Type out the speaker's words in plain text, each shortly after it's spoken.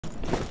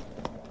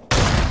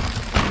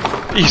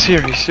He's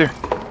here, he's here.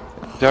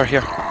 They are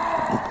here.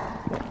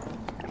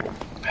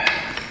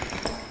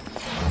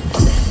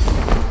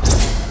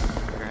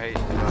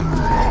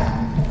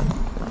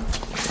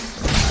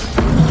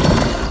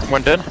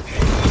 One dead.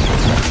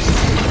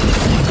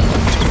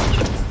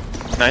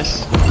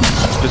 Nice.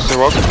 Just a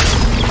rock.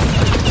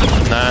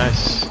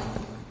 Nice.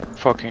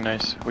 Fucking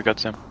nice. We got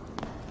them.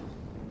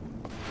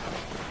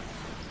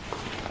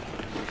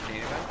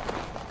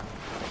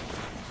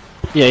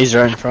 Yeah, he's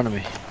right in front of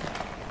me.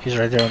 He's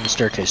right there on the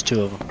staircase,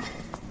 two of them.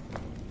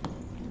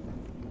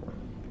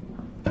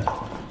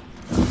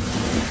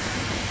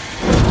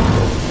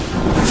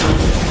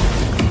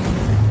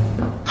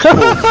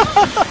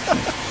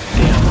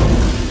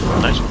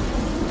 Nice one.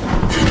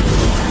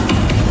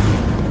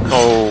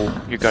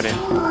 Oh, you got in.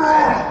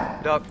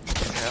 Duck.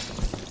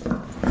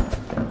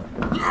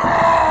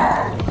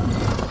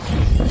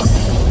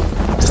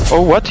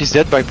 Oh, what? He's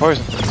dead by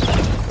poison.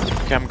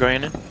 Okay, I'm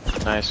going in.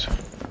 Nice.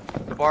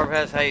 The barb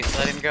has haste,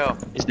 let him go.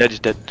 He's dead, he's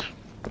dead.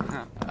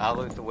 I'll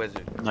loot the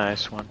wizard.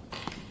 Nice one.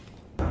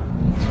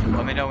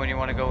 Let me know when you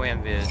want to go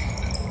in, Viz.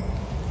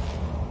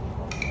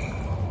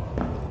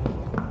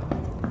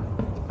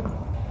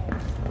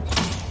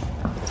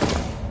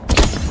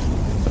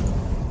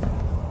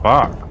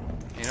 Fuck.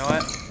 You know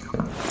what?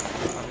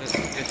 I'm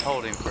just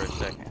hold him for a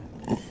second.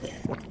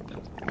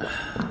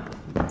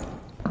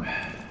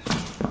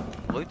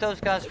 Loot those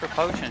guys for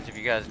potions if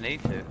you guys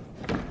need to.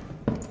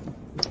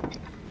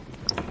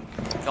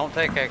 Don't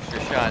take extra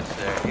shots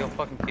there. He'll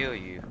fucking kill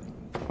you.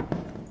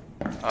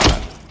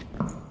 Alright.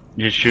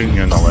 He's shooting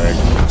you in the leg.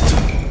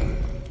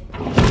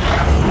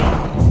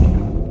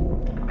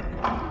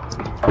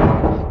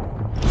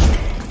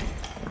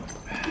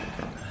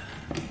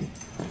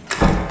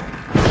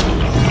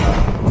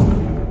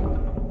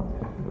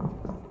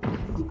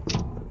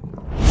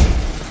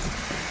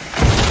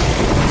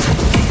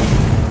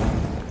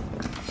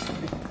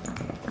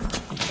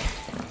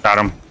 Got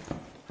him.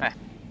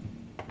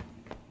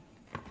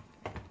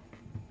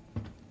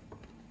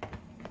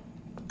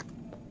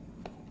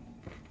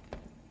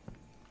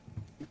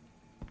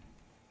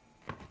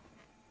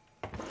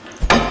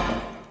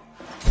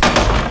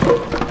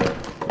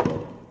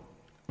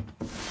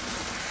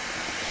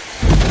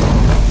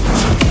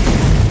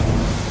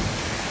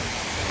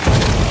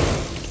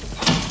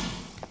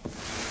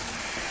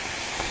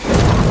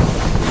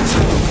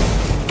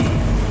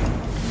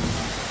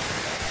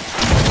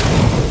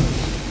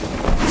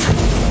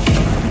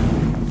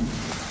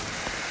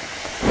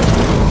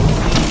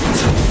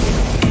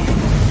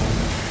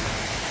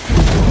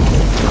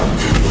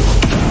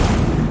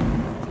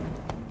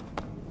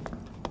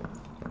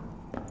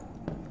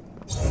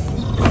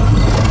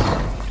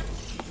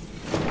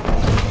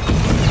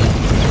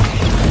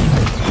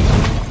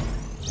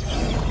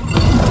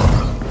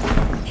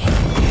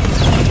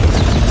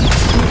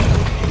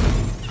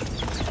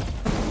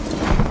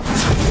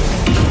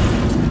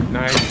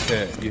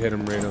 You hit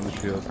him right on the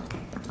shield.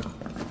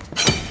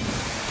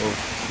 Oh,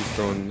 he's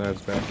throwing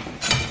knives back.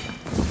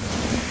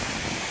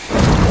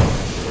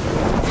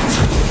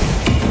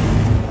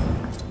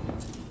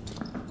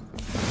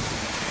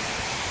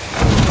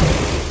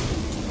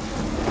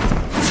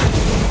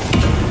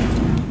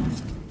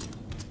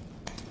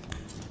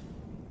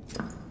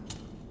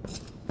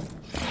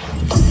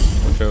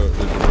 Watch out,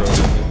 there's a road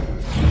in it.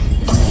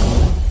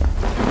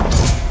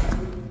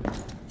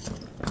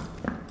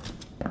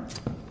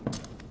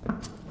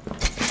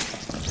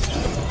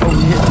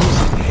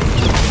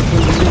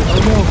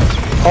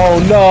 Oh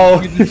no,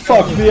 he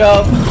fucked me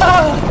up.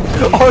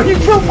 Oh, he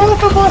killed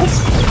both of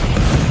us.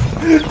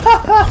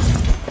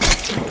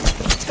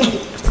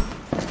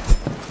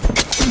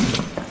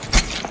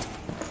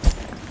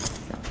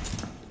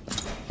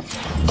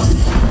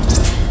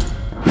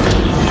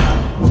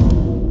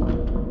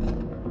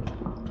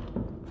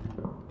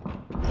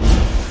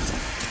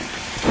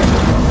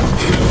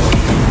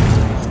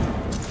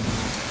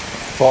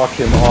 Fuck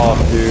him off,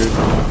 dude.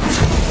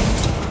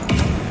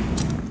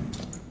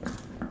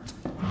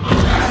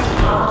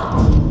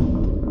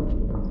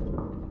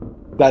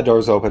 That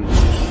door's open.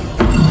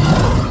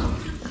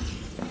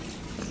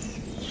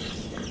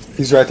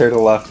 He's right there to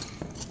the left.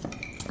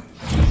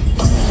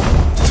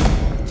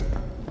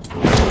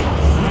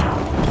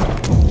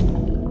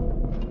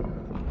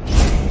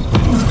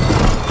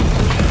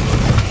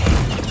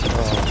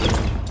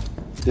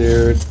 Oh,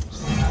 dude.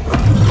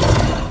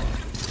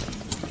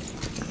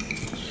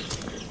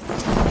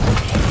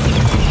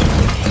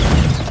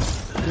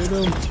 Get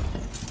him.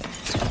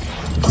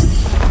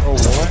 Oh,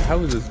 what? How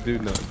is this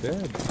dude not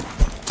dead?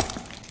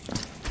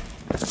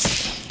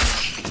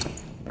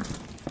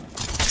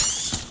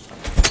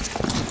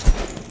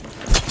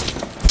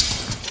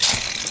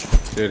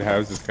 Dude,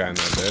 how's this guy not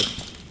dead?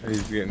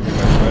 He's getting hit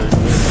by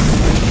spiders.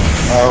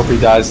 I hope he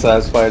dies to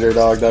that spider,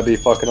 dog. That'd be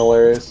fucking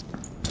hilarious.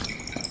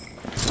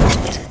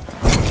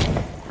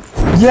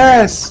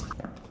 Yes!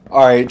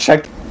 Alright,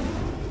 check.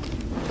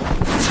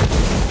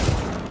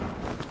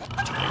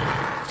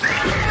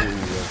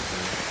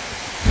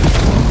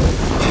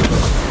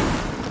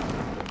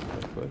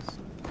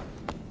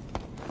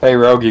 Hey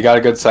Rogue, you got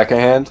a good second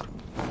hand?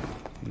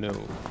 No.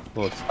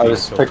 Well, it's I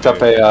just so picked up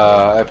big.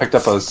 I picked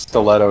up a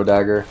stiletto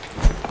dagger.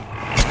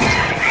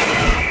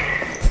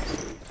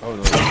 Oh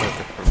no, that's like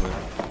a permanent.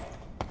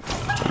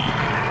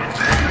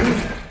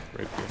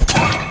 Right here.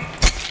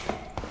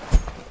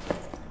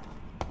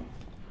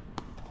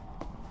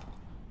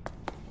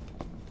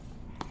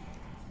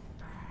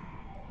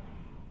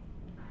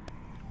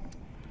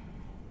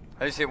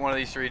 I just hit one of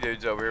these 3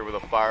 dudes over here with a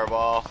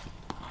fireball.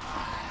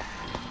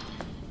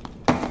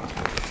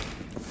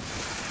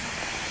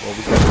 Well,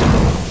 we got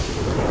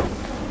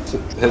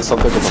Hit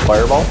something with a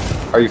fireball?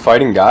 Are you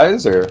fighting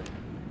guys or?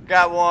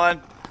 Got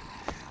one.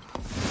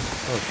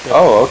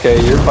 Oh,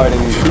 okay, you're fighting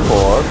people.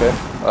 Okay,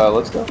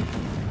 let's go.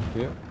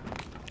 yeah.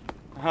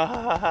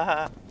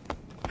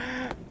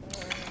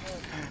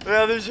 The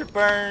others are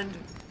burned.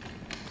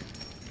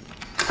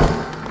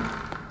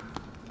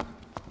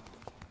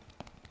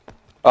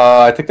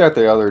 I think they're at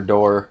the other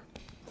door. I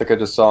think I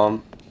just saw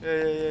them.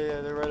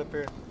 Yeah, they're right up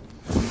here.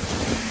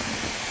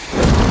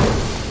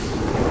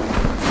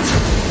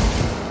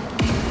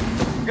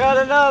 Got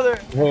another!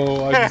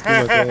 Whoa, I just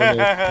threw my gun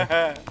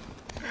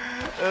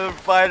The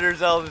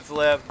fighter's all that's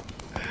left.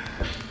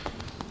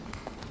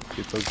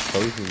 Get those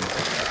potions.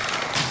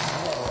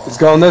 He's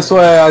going this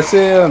way. I see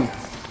him.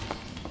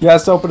 He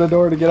has to open the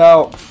door to get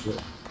out.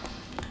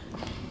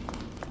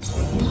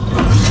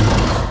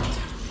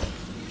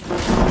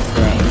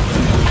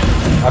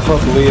 I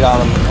put the lead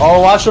on him. Oh,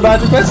 watch the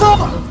magic missile!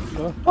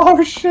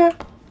 Oh shit!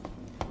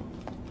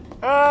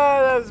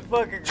 Ah, that was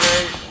fucking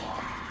great.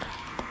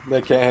 They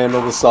can't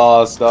handle the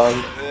sauce, dog.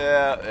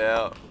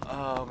 Yeah.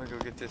 Oh, I'm gonna go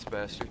get this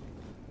bastard.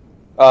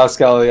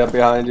 Skelly up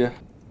behind you.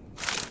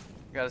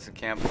 Got us a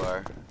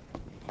campfire.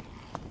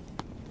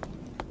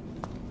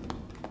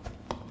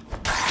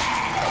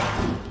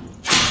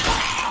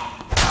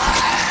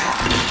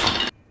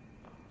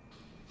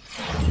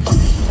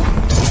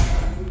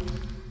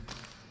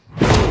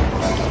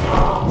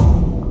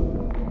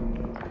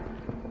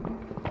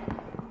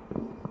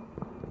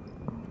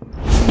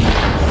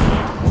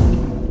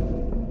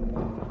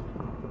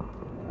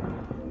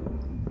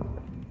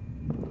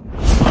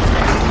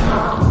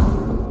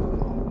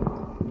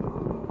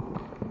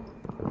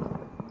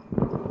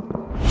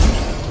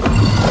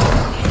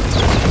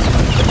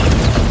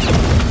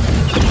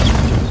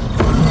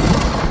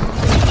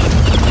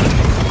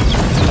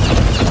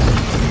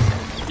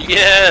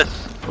 Yes!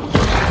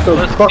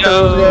 What the fuck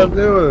go. is this guy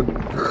doing?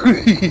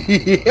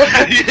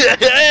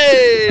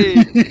 Hey!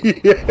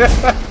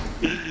 Yeah.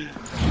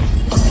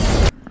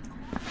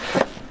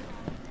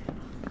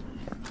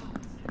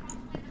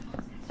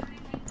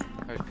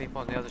 There's people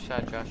on the other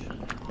side, Josh.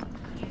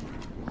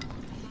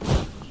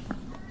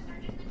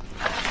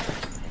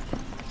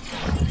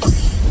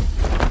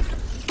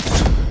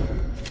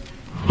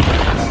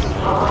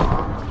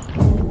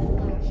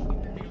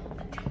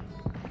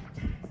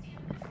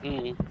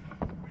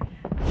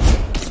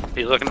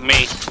 He's looking at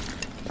me.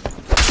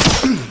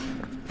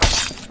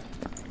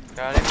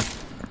 Got him.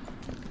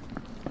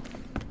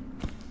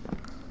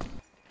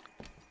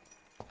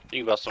 You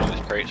can bust some of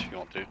these crates if you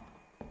want to.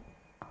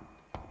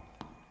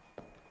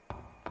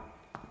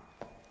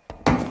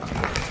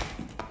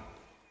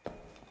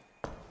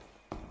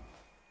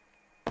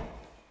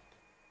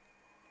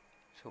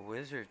 It's a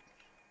wizard.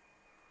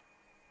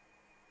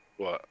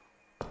 What?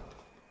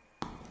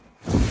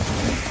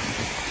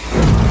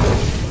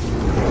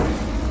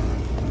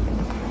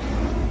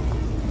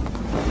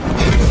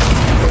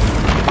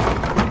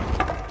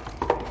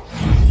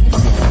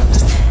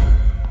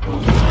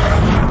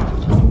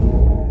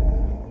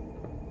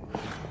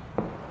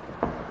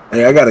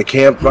 Hey, I got a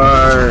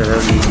campfire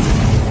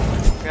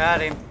and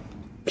Got him.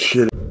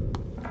 shit.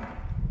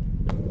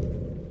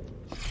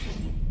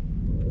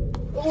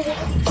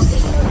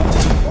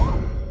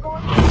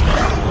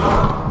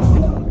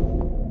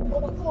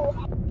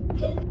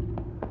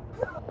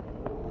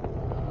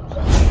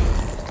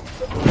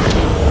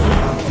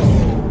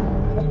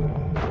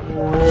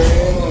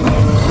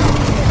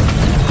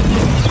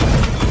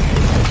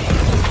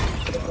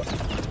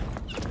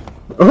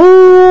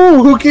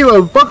 Ooh, who keep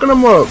on fucking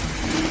them up?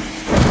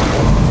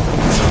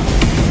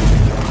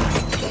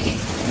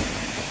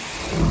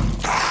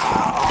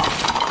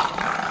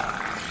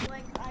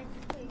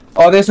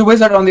 Oh, there's a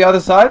wizard on the other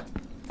side.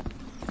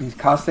 He's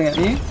casting at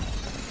me.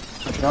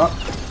 Shot.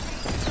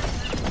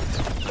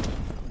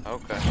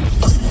 Okay.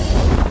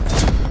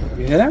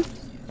 You hit him?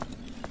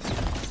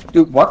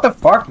 Dude, what the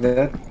fuck?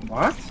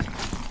 What?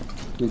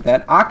 Dude,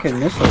 that Arcane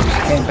missile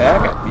just came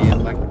back at me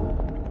and like...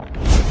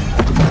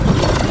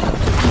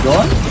 You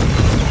going?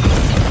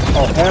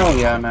 Oh, hell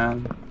yeah,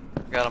 man.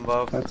 Got them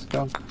both. Let's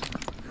go.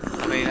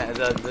 I mean,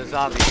 the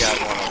zombie got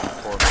one on the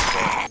fourth.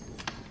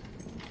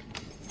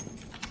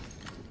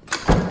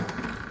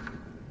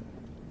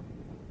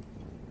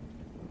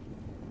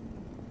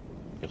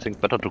 I think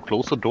better to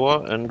close the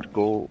door and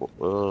go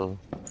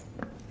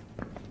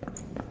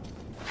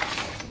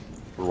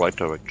right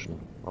direction.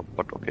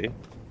 But okay.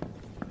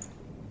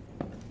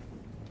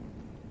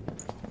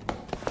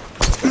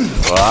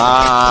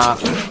 Ah!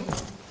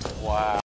 Wow.